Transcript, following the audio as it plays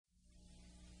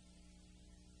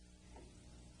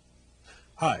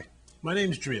Hi, my name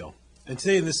is Jamil, and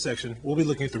today in this section we'll be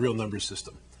looking at the real numbers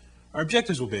system. Our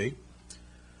objectives will be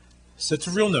sets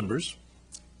of real numbers,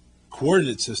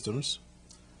 coordinate systems,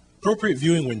 appropriate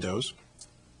viewing windows,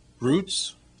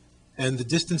 roots, and the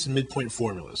distance and midpoint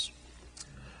formulas.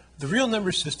 The real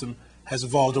numbers system has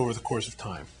evolved over the course of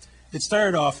time. It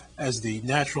started off as the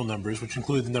natural numbers, which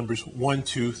included the numbers 1,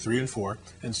 2, 3, and 4,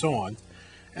 and so on,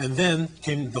 and then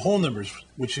came the whole numbers,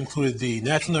 which included the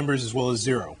natural numbers as well as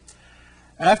 0.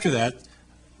 After that,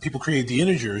 people created the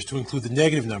integers to include the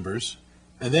negative numbers,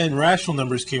 and then rational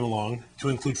numbers came along to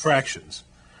include fractions.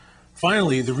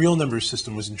 Finally, the real numbers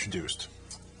system was introduced.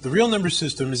 The real numbers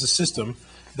system is a system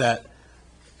that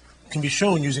can be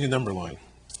shown using a number line.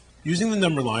 Using the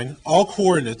number line, all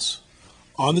coordinates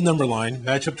on the number line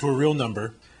match up to a real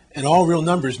number, and all real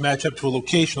numbers match up to a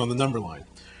location on the number line.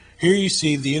 Here you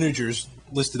see the integers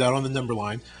listed out on the number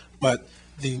line, but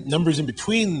the numbers in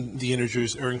between the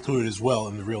integers are included as well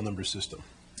in the real number system.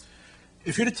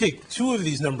 If you're to take two of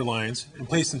these number lines and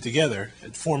place them together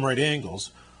at form right angles,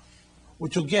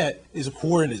 what you'll get is a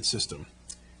coordinate system.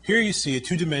 Here you see a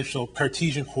two-dimensional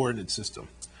Cartesian coordinate system.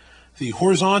 The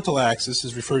horizontal axis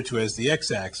is referred to as the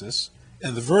x-axis,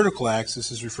 and the vertical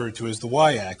axis is referred to as the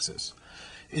y-axis.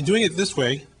 In doing it this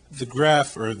way, the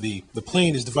graph, or the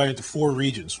plane, is divided into four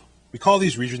regions. We call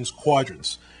these regions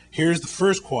quadrants. Here's the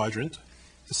first quadrant,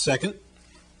 the second,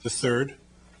 the third,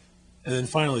 and then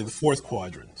finally the fourth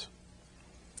quadrant.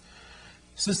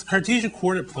 Since the Cartesian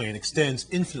coordinate plane extends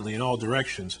infinitely in all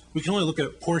directions, we can only look at a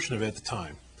portion of it at a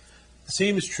time. The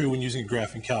same is true when using a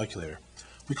graphing calculator.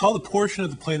 We call the portion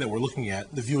of the plane that we're looking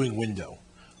at the viewing window.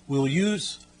 We will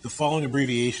use the following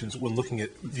abbreviations when looking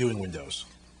at viewing windows.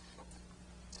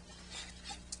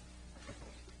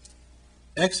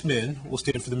 X min will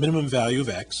stand for the minimum value of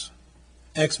x.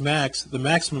 X max, the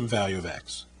maximum value of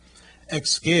x.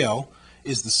 X scale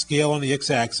is the scale on the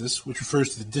x-axis, which refers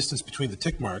to the distance between the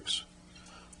tick marks.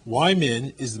 Y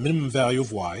min is the minimum value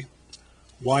of y.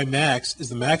 Y max is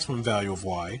the maximum value of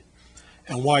y.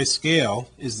 And Y scale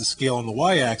is the scale on the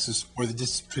y-axis, or the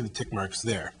distance between the tick marks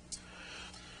there.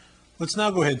 Let's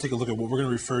now go ahead and take a look at what we're going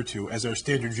to refer to as our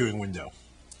standard viewing window.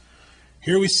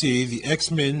 Here we see the X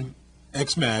min,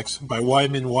 X max by Y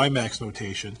min, Y max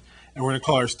notation, and we're going to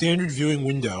call our standard viewing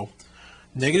window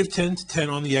 -10 to 10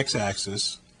 on the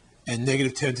x-axis and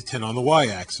 -10 to 10 on the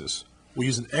y-axis. We'll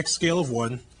use an x scale of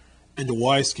 1 and a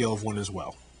y scale of 1 as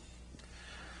well.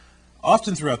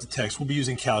 Often throughout the text, we'll be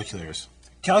using calculators.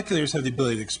 Calculators have the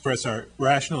ability to express our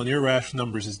rational and irrational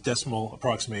numbers as decimal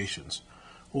approximations.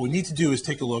 What we need to do is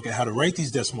take a look at how to write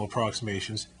these decimal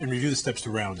approximations and review the steps to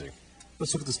rounding.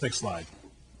 Let's look at this next slide.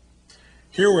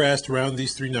 Here we're asked to round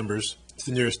these three numbers to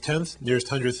the nearest tenth, nearest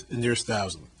hundredth, and nearest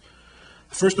thousandth.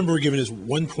 The first number we're given is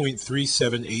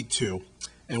 1.3782,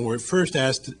 and we're first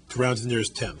asked to round to the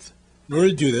nearest tenth. In order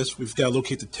to do this, we've got to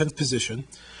locate the 10th position,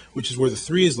 which is where the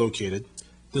 3 is located,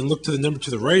 then look to the number to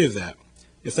the right of that.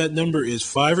 If that number is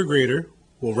 5 or greater,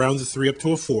 we'll round the 3 up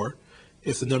to a 4.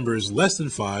 If the number is less than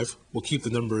 5, we'll keep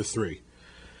the number of 3.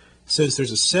 Since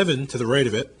there's a 7 to the right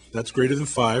of it, that's greater than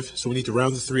 5, so we need to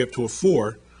round the 3 up to a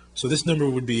 4, so this number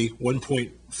would be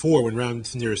 1.4 when rounded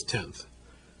to the nearest tenth.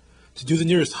 To do the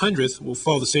nearest hundredth, we'll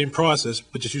follow the same process,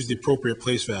 but just use the appropriate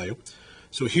place value.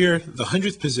 So here, the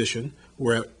hundredth position,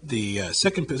 we're at the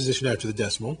second position after the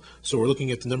decimal, so we're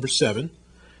looking at the number 7.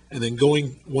 And then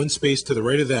going one space to the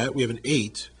right of that, we have an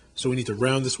 8, so we need to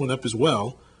round this one up as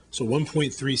well. So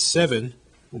 1.37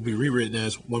 will be rewritten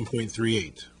as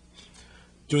 1.38.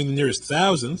 Doing the nearest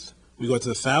thousandth, we go to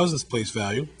the thousandth place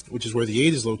value, which is where the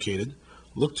 8 is located.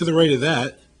 Look to the right of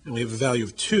that, and we have a value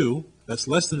of 2. That's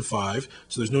less than 5,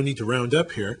 so there's no need to round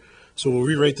up here. So we'll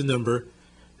rewrite the number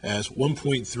as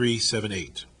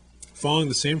 1.378. Following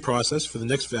the same process for the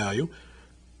next value,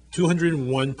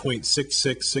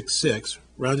 201.6666,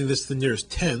 rounding this to the nearest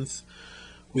tenth,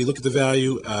 we look at the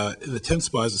value in the tenth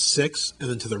spot as a 6, and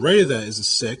then to the right of that is a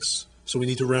 6, so we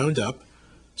need to round up.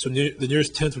 So the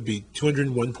nearest tenth would be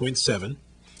 201.7.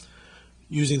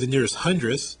 Using the nearest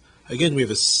hundredth, again we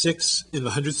have a 6 in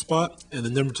the hundredth spot, and the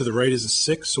number to the right is a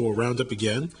 6, so we'll round up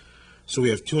again. So we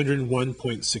have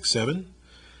 201.67.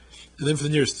 And then for the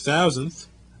nearest thousandth,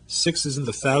 6 is in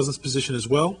the thousandth position as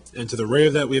well, and to the right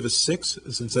of that we have a 6,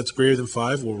 and since that's greater than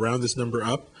 5, we'll round this number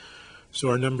up. So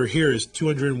our number here is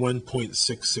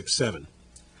 201.667.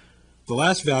 The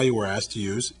last value we're asked to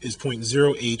use is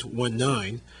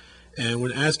 0.0819, and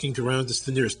when asking to round this to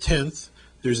the nearest tenth,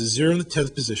 there's a 0 in the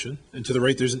 10th position, and to the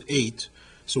right there's an 8,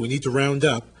 so we need to round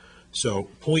up. So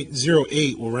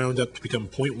 0.08 will round up to become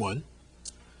 0.1.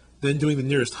 Then doing the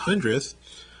nearest hundredth,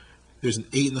 there's an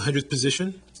 8 in the hundredth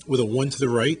position with a 1 to the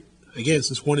right, Again,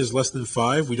 since 1 is less than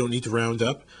 5, we don't need to round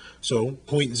up. So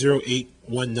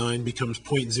 0.0819 becomes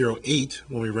 0.08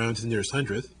 when we round to the nearest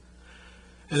hundredth.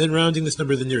 And then rounding this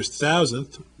number to the nearest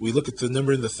thousandth, we look at the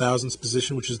number in the thousandths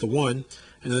position, which is the 1.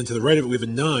 And then to the right of it, we have a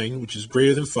 9, which is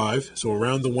greater than 5. So we'll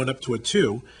round the 1 up to a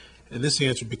 2. And this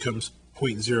answer becomes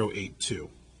 0.082.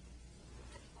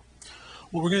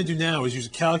 What we're going to do now is use a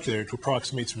calculator to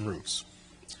approximate some roots.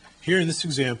 Here in this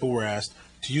example, we're asked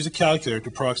to use a calculator to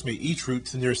approximate each root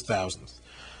to the nearest thousandth.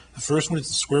 The first one is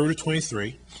the square root of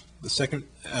 23. The second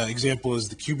example is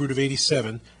the cube root of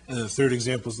 87. And then the third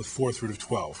example is the fourth root of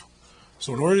 12.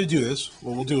 So in order to do this,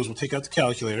 what we'll do is we'll take out the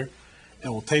calculator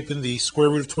and we'll type in the square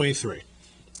root of 23.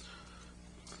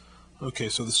 Okay,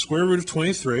 so the square root of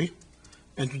 23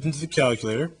 entered into the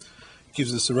calculator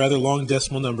gives us a rather long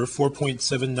decimal number,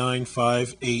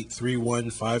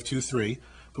 4.795831523,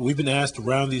 but we've been asked to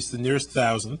round these to the nearest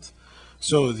thousandth.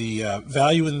 So the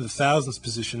value in the thousandths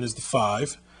position is the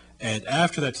 5, and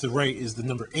after that to the right is the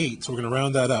number 8, so we're going to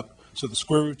round that up. So the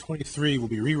square root of 23 will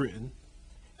be rewritten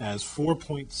as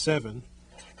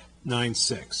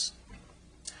 4.796.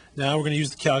 Now we're going to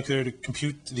use the calculator to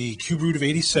compute the cube root of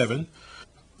 87.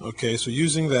 Okay, so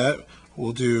using that,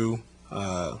 we'll do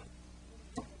the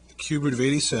cube root of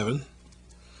 87.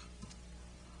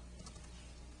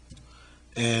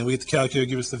 And we get the calculator to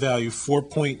give us the value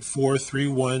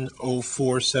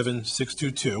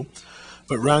 4.431047622.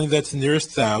 But rounding that to the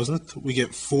nearest thousandth, we get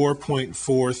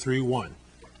 4.431.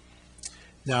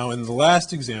 Now in the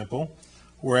last example,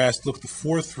 we're asked to look at the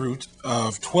fourth root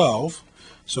of 12.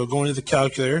 So going to the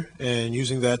calculator and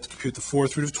using that to compute the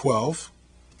fourth root of 12,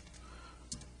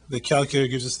 the calculator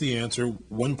gives us the answer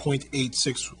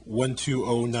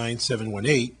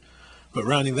 1.8612099718. But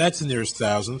rounding that to the nearest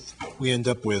thousandth, we end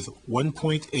up with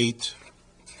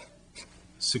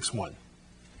 1.861.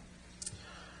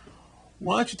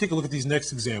 Why don't you take a look at these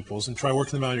next examples and try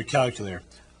working them out on your calculator.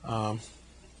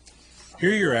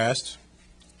 Here you're asked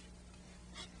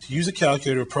to use a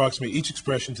calculator to approximate each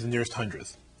expression to the nearest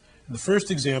hundredth. In the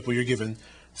first example, you're given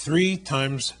 3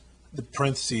 times the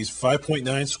parentheses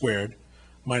 5.9 squared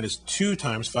minus 2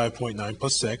 times 5.9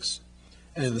 plus 6.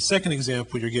 And in the second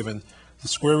example, you're given the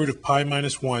square root of pi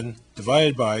minus 1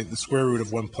 divided by the square root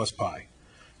of 1 plus pi.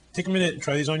 Take a minute and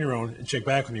try these on your own and check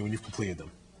back with me when you've completed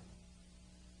them.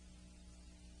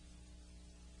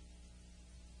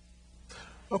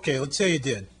 Okay, let's say you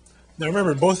did. Now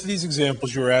remember, in both of these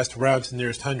examples, you were asked to round to the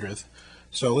nearest hundredth.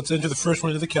 So let's enter the first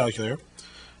one into the calculator.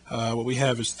 What we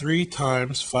have is 3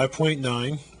 times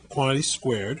 5.9 quantity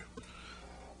squared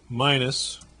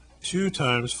minus 2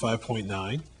 times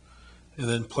 5.9 and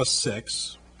then plus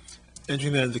 6.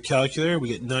 Entering that into the calculator, we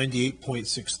get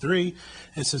 98.63.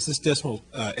 And since this decimal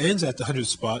ends at the hundredth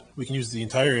spot, we can use the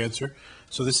entire answer.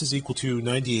 So this is equal to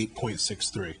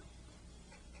 98.63.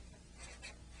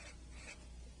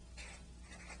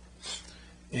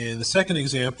 In the second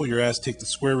example, you're asked to take the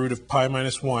square root of pi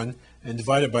minus 1 and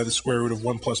divide it by the square root of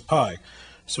 1 plus pi.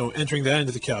 So entering that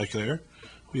into the calculator,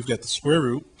 we've got the square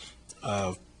root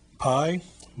of pi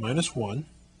minus 1,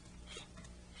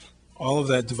 all of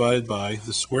that divided by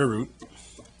the square root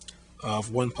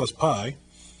of 1 plus pi,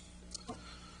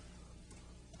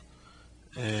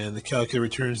 and the calculator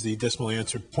returns the decimal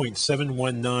answer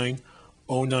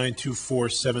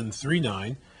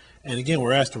 0.71909247739. And again,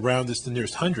 we're asked to round this to the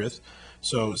nearest hundredth.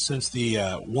 So since the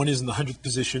 1 is in the hundredth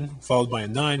position, followed by a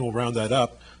 9, we'll round that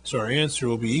up. So our answer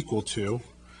will be equal to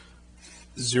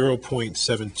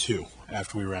 0.72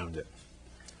 after we round it.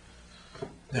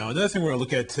 Now another thing we're going to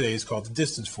look at today is called the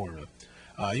distance formula.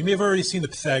 You may have already seen the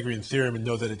Pythagorean theorem and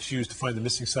know that it's used to find the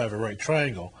missing side of a right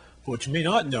triangle. But what you may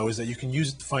not know is that you can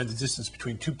use it to find the distance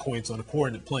between 2 points on a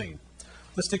coordinate plane.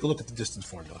 Let's take a look at the distance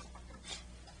formula.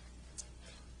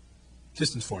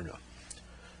 Distance formula.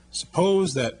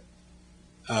 Suppose that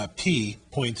P,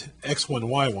 point x1,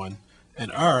 y1,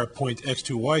 and R, point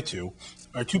x2, y2,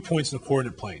 are 2 points in a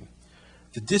coordinate plane.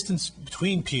 The distance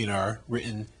between P and R,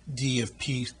 written d of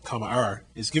P, comma R,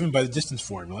 is given by the distance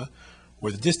formula,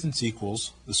 where the distance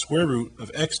equals the square root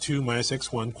of x2 minus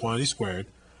x1 quantity squared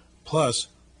plus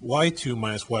y2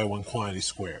 minus y1 quantity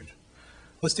squared.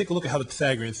 Let's take a look at how the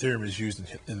Pythagorean theorem is used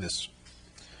in this.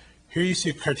 Here you see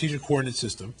a Cartesian coordinate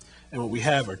system, and what we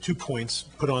have are 2 points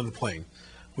put on the plane.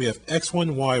 We have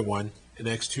x1, y1, and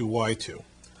x2, y2.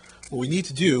 What we need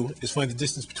to do is find the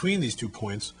distance between these 2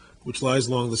 points, which lies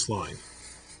along this line.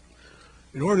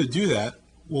 In order to do that,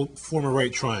 we'll form a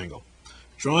right triangle.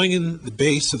 Drawing in the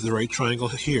base of the right triangle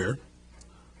here,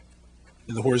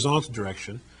 in the horizontal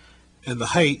direction, and the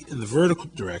height in the vertical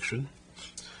direction,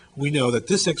 we know that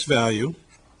this x value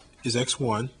is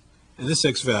x1, and this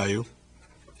x value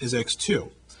is x2.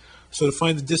 So to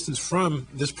find the distance from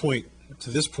this point to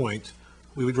this point,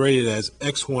 we would write it as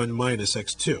x1 minus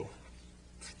x2.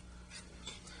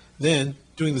 Then,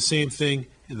 doing the same thing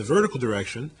in the vertical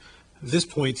direction, this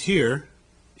point here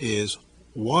is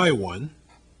y1,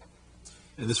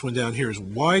 and this one down here is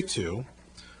y2.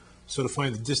 So to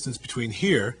find the distance between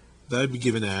here, that would be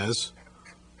given as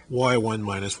y1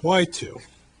 minus y2.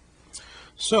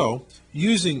 So,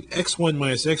 using x1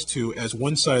 minus x2 as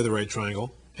one side of the right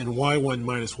triangle and y1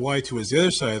 minus y2 as the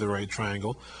other side of the right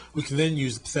triangle, we can then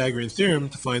use the Pythagorean theorem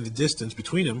to find the distance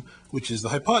between them, which is the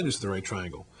hypotenuse of the right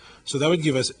triangle. So that would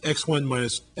give us x1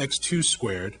 minus x2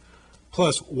 squared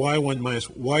plus y1 minus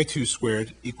y2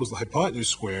 squared equals the hypotenuse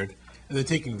squared, and then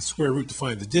taking the square root to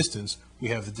find the distance, we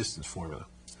have the distance formula.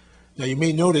 Now you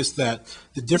may notice that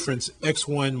the difference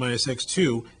x1 minus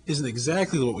x2 isn't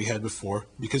exactly what we had before,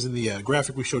 because in the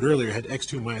graphic we showed earlier it had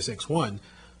x2 minus x1,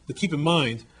 but keep in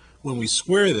mind when we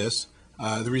square this,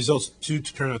 the results do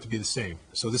turn out to be the same.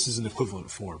 So this is an equivalent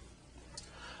form.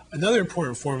 Another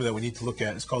important formula that we need to look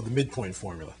at is called the midpoint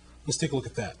formula. Let's take a look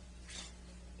at that.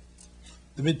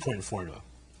 The midpoint formula.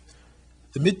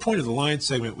 The midpoint of the line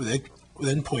segment with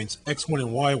endpoints x1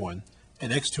 and y1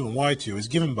 and x2 and y2 is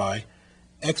given by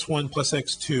x1 plus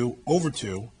x2 over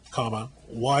 2, comma,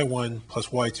 y1 plus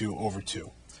y2 over 2.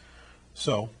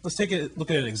 So let's take a look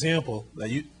at an example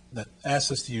that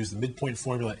asks us to use the midpoint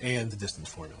formula and the distance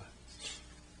formula.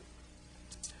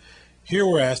 Here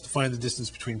we're asked to find the distance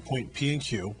between point P and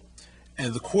Q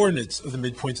and the coordinates of the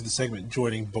midpoints of the segment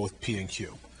joining both P and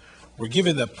Q. We're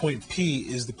given that point P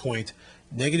is the point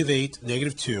 -8,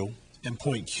 -2, and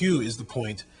point Q is the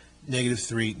point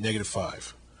 -3,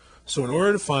 -5. So in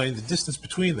order to find the distance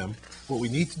between them, what we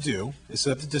need to do is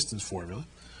set up the distance formula.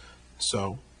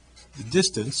 So the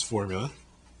distance formula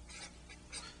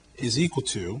is equal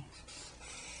to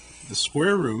the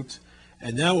square root,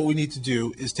 and now what we need to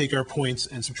do is take our points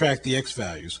and subtract the x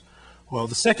values. Well,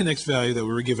 the second x value that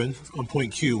we were given on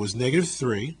point Q was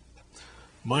 -3,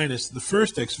 minus the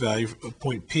first x value of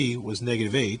point P was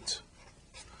 -8.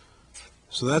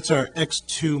 So that's our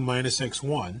x2 minus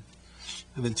x1.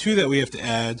 And then to that we have to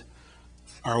add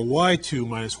our y2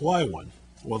 minus y1.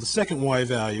 Well, the second y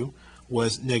value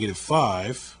was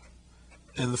 -5,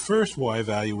 and the first y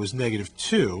value was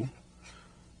 -2.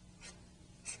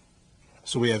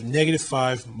 So we have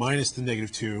 -5 minus the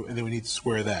 -2, and then we need to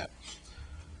square that.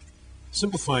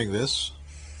 Simplifying this,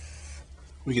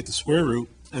 we get the square root,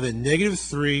 and then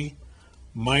 -3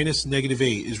 minus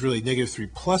 -8 is really -3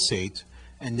 plus 8,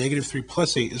 and -3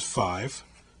 plus 8 is 5.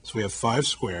 So we have 5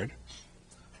 squared,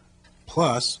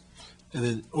 plus, and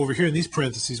then over here in these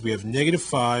parentheses we have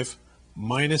 -5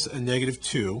 minus a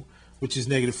 -2, which is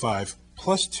 -5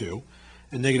 plus 2,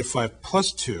 and -5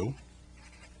 plus 2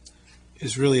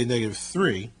 is really a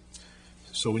 -3,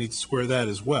 so we need to square that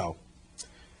as well.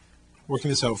 Working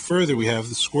this out further, we have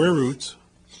the square root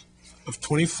of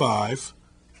 25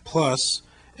 plus,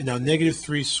 and now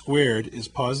 -3 squared is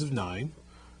 +9,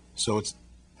 so it's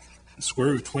the square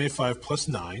root of 25 plus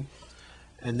 9,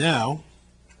 and now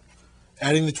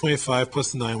adding the 25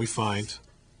 plus the 9, we find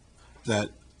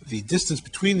that the distance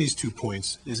between these 2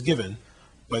 points is given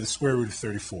by the square root of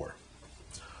 34.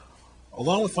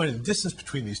 Along with finding the distance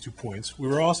between these 2 points, we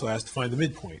were also asked to find the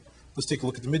midpoint. Let's take a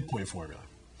look at the midpoint formula.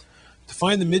 To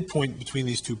find the midpoint between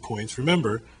these 2 points,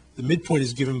 remember, the midpoint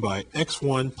is given by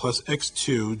x1 plus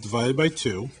x2 divided by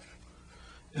 2,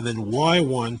 and then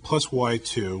y1 plus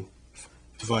y2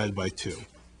 divided by 2.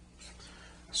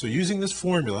 So using this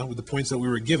formula with the points that we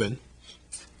were given,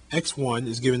 x1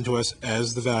 is given to us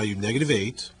as the value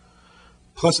 -8,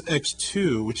 plus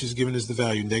x2, which is given as the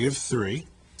value -3,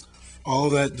 all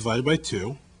of that divided by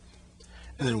 2,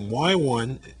 and then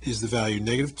y1 is the value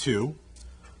 -2,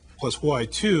 plus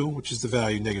y2, which is the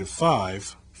value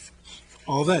 -5,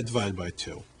 all of that divided by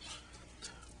 2.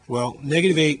 Well,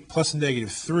 -8 plus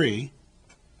 -3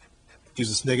 gives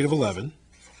us -11,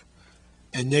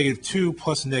 and -2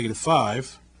 plus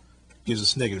 -5 gives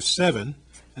us -7,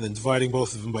 and then dividing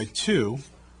both of them by 2,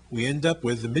 we end up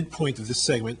with the midpoint of this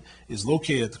segment is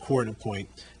located at the coordinate point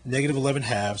 -11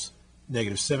 halves,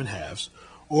 -7 halves,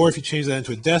 or if you change that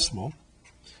into a decimal,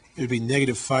 it would be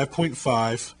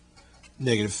 -5.5,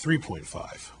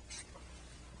 -3.5.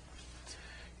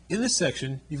 In this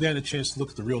section, you've gotten a chance to look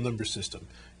at the real number system.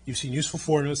 You've seen useful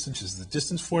formulas such as the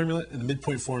distance formula and the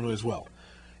midpoint formula as well.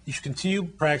 You should continue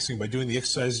practicing by doing the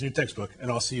exercises in your textbook,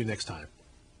 and I'll see you next time.